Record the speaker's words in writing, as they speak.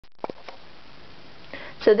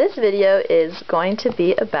So this video is going to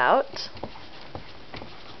be about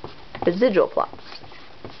residual plots.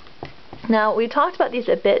 Now, we talked about these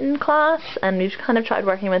a bit in class, and we've kind of tried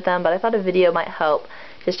working with them, but I thought a video might help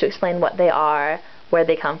just to explain what they are, where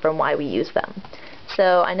they come from, why we use them.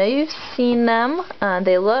 So I know you've seen them.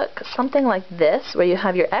 They look something like this, where you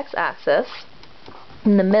have your x-axis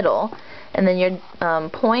in the middle, and then your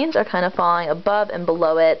points are kind of falling above and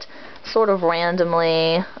below it, sort of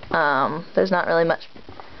randomly. There's not really much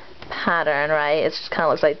pattern, right? It just kind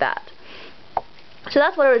of looks like that. So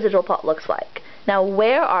that's what a residual plot looks like. Now,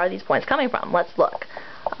 where are these points coming from? Let's look.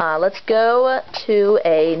 Let's go to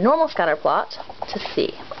a normal scatter plot to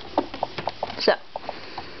see. So,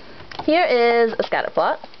 here is a scatter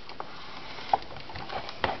plot.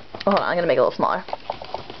 Oh, hold on, I'm going to make it a little smaller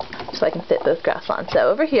so I can fit both graphs on. So,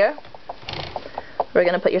 over here, we're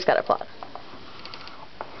going to put your scatter plot.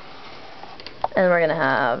 And we're going to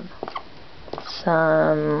have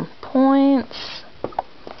some points.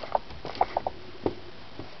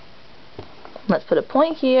 Let's put a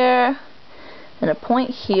point here, and a point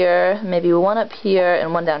here, maybe one up here,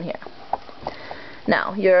 and one down here.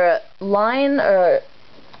 Now, your line, or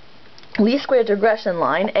least squared regression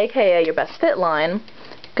line, aka your best fit line,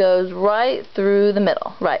 goes right through the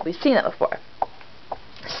middle. Right, we've seen that before.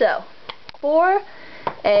 So, for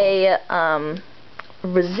a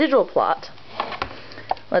residual plot,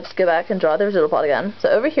 let's go back and draw the residual plot again. So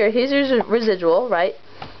over here, here's your residual, right?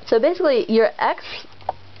 So basically, your x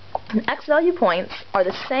value points are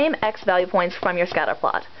the same x value points from your scatter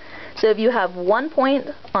plot. So if you have 1 point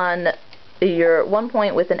on your 1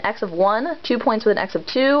 point with an x of 1, 2 points with an x of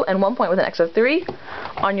 2, and 1 point with an x of 3,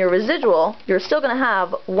 on your residual, you're still going to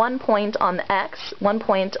have 1 point on the x, 1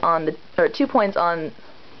 point on the, or 2 points on,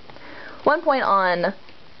 1 point on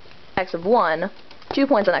x of 1, 2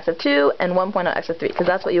 points on x of 2, and 1 point on x of 3, because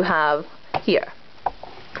that's what you have here.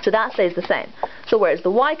 So that stays the same. So where does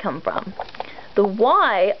the y come from? The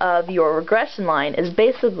y of your regression line is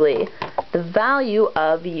basically the value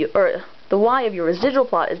of the y of your residual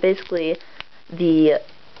plot is basically the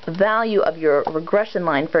value of your regression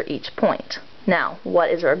line for each point. Now,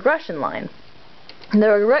 what is a regression line?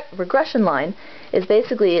 The regression line is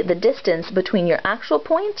basically the distance between your actual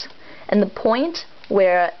point and the point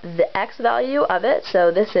where the x value of it, so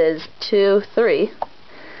this is 2, 3,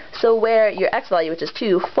 so where your x value, which is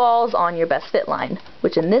 2, falls on your best fit line,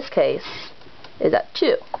 which in this case is at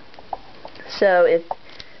 2. So if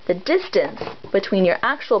the distance between your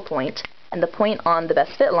actual point and the point on the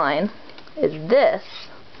best fit line is this,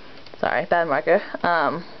 sorry, bad marker,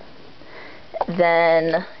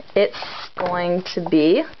 then it's going to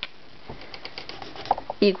be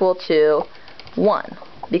equal to 1,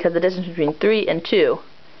 because the distance between 3 and 2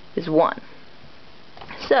 is 1.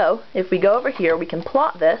 So if we go over here, we can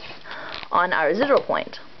plot this on our residual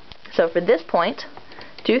point. So for this point,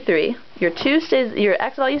 2, 3, your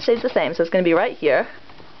x value stays the same, so it's going to be right here.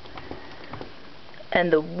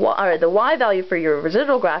 And the y value for your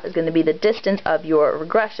residual graph is going to be the distance of your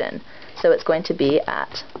regression. So it's going to be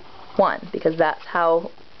at 1, because that's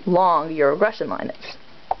how long your regression line is.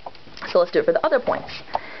 So let's do it for the other points.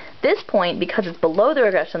 This point, because it's below the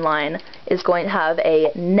regression line, is going to have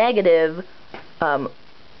a negative,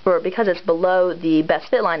 or because it's below the best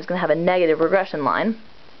fit line, it's going to have a negative regression line.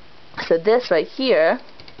 So this right here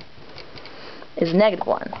is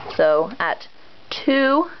 -1. So at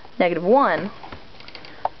 2, -1,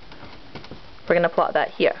 we're going to plot that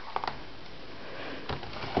here.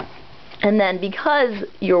 And then because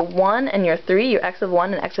your 1 and your 3, your x of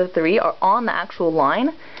 1 and x of 3 are on the actual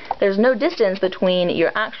line, there's no distance between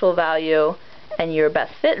your actual value and your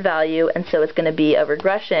best fit value, and so it's going to be a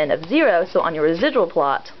regression of 0, so on your residual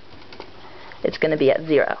plot, it's going to be at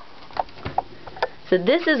 0. So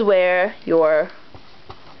this is where your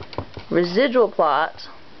residual plot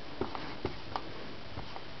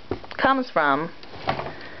comes from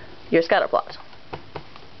your scatter plot.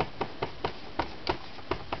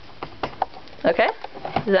 Okay?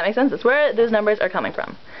 Does that make sense? That's where those numbers are coming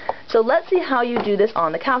from. So let's see how you do this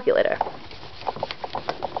on the calculator.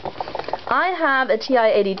 I have a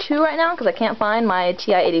TI-82 right now because I can't find my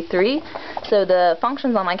TI-83, so the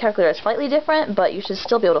functions on my calculator are slightly different, but you should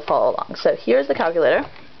still be able to follow along. So here's the calculator.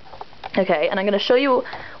 Okay, and I'm going to show you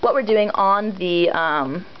what we're doing on the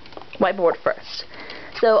whiteboard first.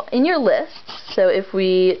 So in your lists, so if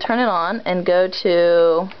we turn it on and go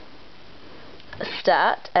to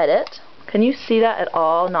Stat Edit, can you see that at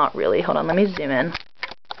all? Not really. Hold on, let me zoom in.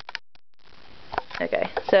 Okay,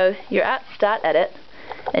 so you're at Stat Edit,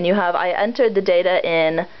 and you have, I entered the data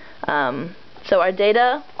in, so our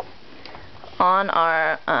data on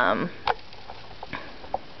our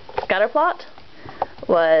scatter plot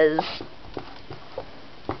was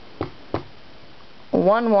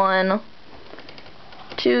 1, 1,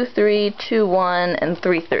 2, 3, 2, 1, and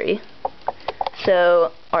 3, 3.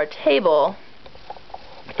 So our table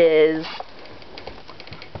is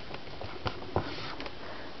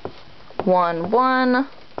 1, 1,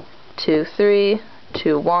 2, 3,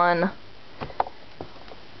 2, 1,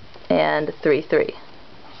 and 3, 3.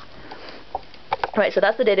 Right, so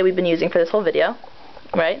that's the data we've been using for this whole video,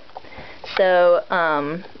 right? So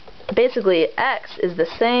basically x is the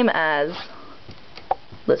same as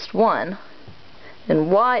list 1,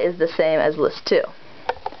 and y is the same as list 2,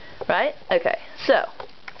 right? Okay, so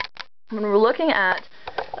when we're looking at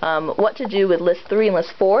what to do with list 3 and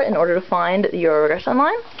list 4 in order to find your regression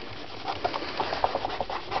line,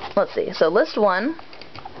 let's see, so list 1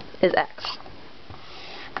 is x.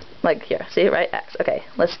 Like here, see, right, x. Okay,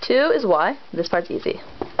 list 2 is y. This part's easy.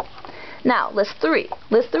 Now, list 3.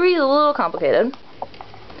 List 3 is a little complicated.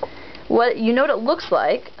 You know what it looks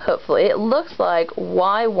like, hopefully. It looks like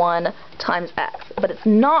y1 times x, but it's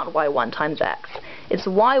not y1 times x. It's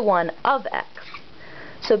y1 of x.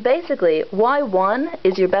 So basically, y1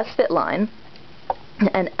 is your best fit line,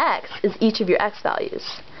 and x is each of your x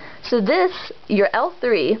values. So this, your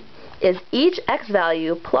L3, is each x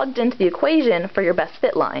value plugged into the equation for your best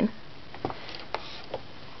fit line.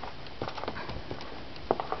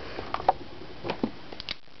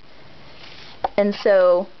 And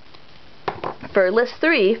so for list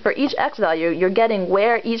 3, for each x value, you're getting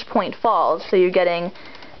where each point falls. So you're getting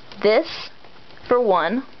this for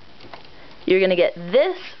 1, you're going to get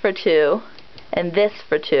this for 2, and this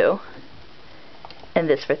for 2, and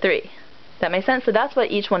this for 3. That makes sense? So that's what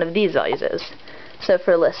each one of these values is. So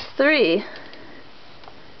for list 3,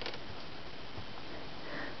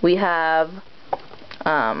 we have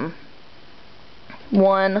 1,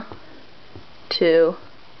 2,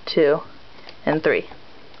 2, and 3.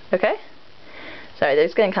 Okay? Sorry, they're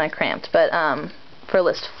just getting kind of cramped. But for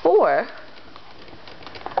list 4,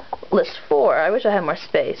 I wish I had more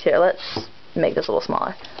space. Here, let's make this a little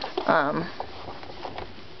smaller.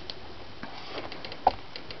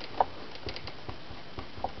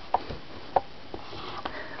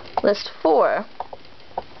 List 4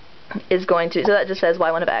 is going to, so that just says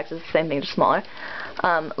y1 of x is the same thing, just smaller.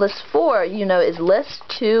 List 4, you know, is list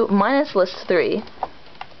 2 minus list 3,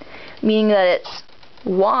 meaning that it's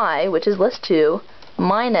y, which is list 2,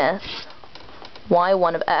 minus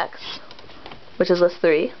y1 of x, which is list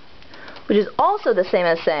 3, which is also the same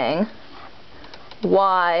as saying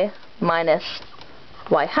y minus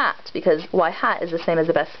y hat, because y hat is the same as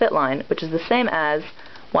the best fit line, which is the same as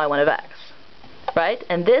y1 of x. Right?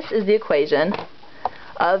 And this is the equation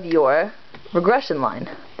of your regression line,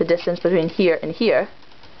 the distance between here and here,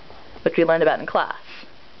 which we learned about in class.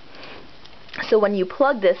 So when you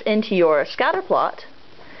plug this into your scatter plot,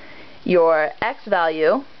 your x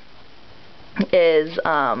value is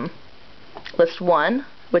list 1,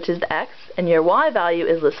 which is the x, and your y value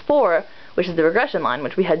is list 4, which is the regression line,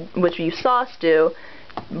 which you saw us do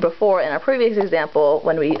before in our previous example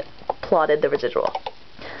when we plotted the residual.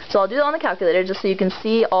 So I'll do that on the calculator just so you can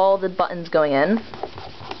see all the buttons going in,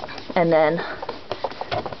 and then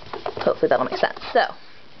hopefully that'll make sense. So,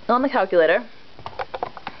 on the calculator,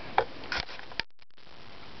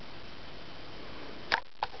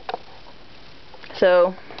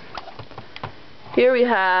 so here we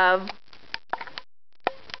have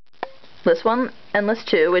list 1 and list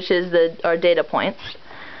 2, which is our data points.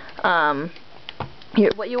 Here,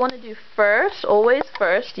 what you want to do first, always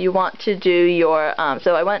first, you want to do your,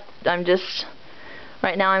 right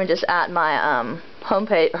now I'm just at my home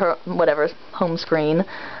page, home screen,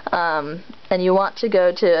 and you want to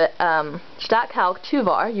go to StatCalc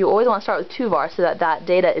 2var. You always want to start with 2var so that that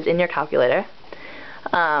data is in your calculator.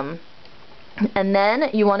 And then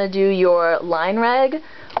you want to do your line reg,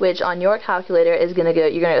 which on your calculator is going to go,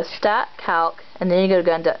 you're going to go StatCalc, and then you're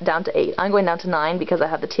going to go down to 8. I'm going down to 9 because I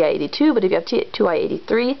have the TI-82, but if you have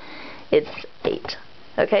TI-83, it's 8.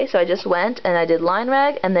 Okay, so I just went and I did line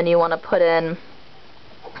reg, and then you want to put in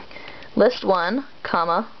list 1,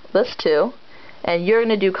 comma, list 2, and you're going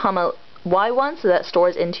to do comma y1, so that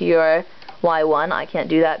stores into your y1. I can't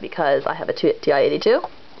do that because I have a TI-82.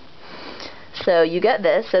 So you get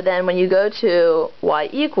this, so then when you go to y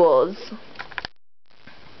equals,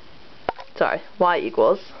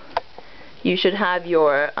 you should have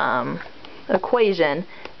your equation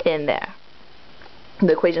in there,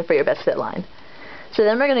 the equation for your best fit line. So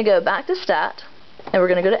then we're going to go back to stat, and we're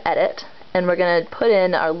going to go to edit, and we're going to put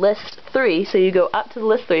in our list 3, so you go up to the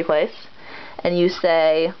list 3 place, and you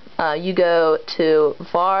say, you go to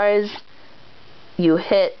vars, you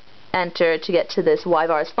hit enter to get to this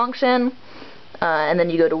yvars function, and then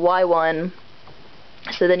you go to y1,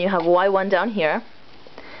 so then you have y1 down here,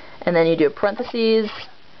 and then you do parentheses,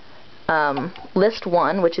 list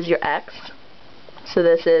 1, which is your x, so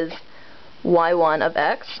this is y1 of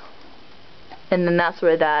x, and then that's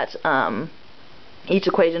where that each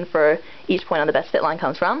equation for each point on the best fit line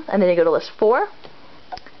comes from. And then you go to list 4,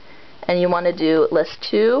 and you want to do list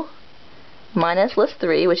 2 minus list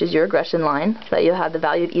 3, which is your regression line, so that you have the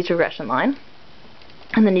value of each regression line.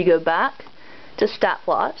 And then you go back to stat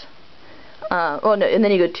plot. And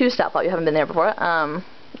then you go to stat plot. You haven't been there before.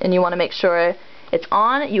 And you want to make sure it's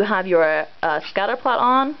on. You have your scatter plot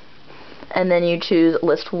on, and then you choose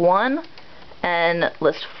list 1 and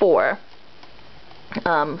list 4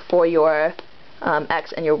 for your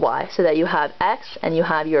x and your y, so that you have x and you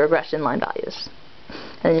have your regression line values.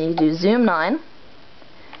 And then you do zoom 9,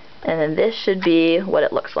 and then this should be what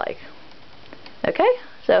it looks like. Okay,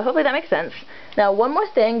 so hopefully that makes sense. Now, one more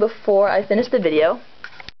thing before I finish the video.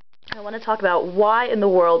 I want to talk about why in the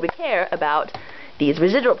world we care about these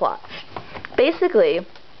residual plots. Basically,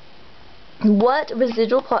 what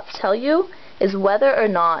residual plots tell you is whether or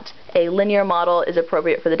not a linear model is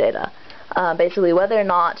appropriate for the data. Basically, whether or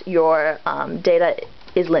not your data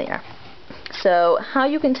is linear. So how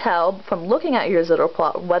you can tell from looking at your residual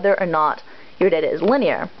plot whether or not your data is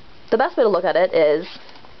linear, the best way to look at it is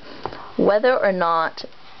whether or not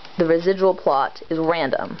the residual plot is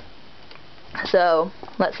random. So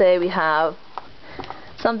let's say we have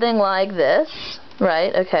something like this,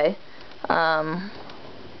 right? Okay.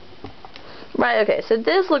 Right, okay, so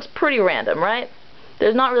this looks pretty random, right?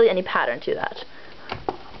 There's not really any pattern to that.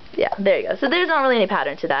 Yeah, there you go. So there's not really any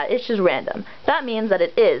pattern to that. It's just random. That means that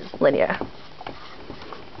it is linear.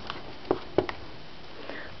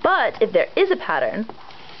 But if there is a pattern,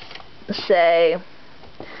 say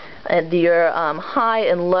your high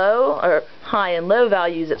and low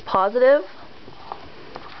values, it's positive,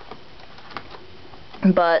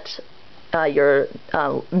 but your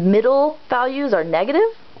middle values are negative,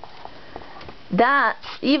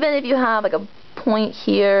 that's, even if you have like a point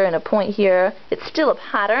here and a point here, it's still a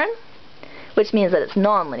pattern, which means that it's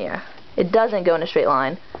nonlinear. It doesn't go in a straight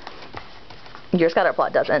line. Your scatter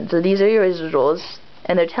plot doesn't. So these are your residuals,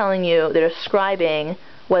 and they're telling you, they're describing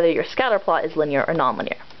whether your scatter plot is linear or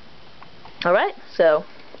nonlinear. Alright, so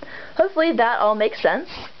hopefully that all makes sense,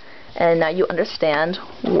 and now you understand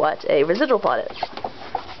what a residual plot is.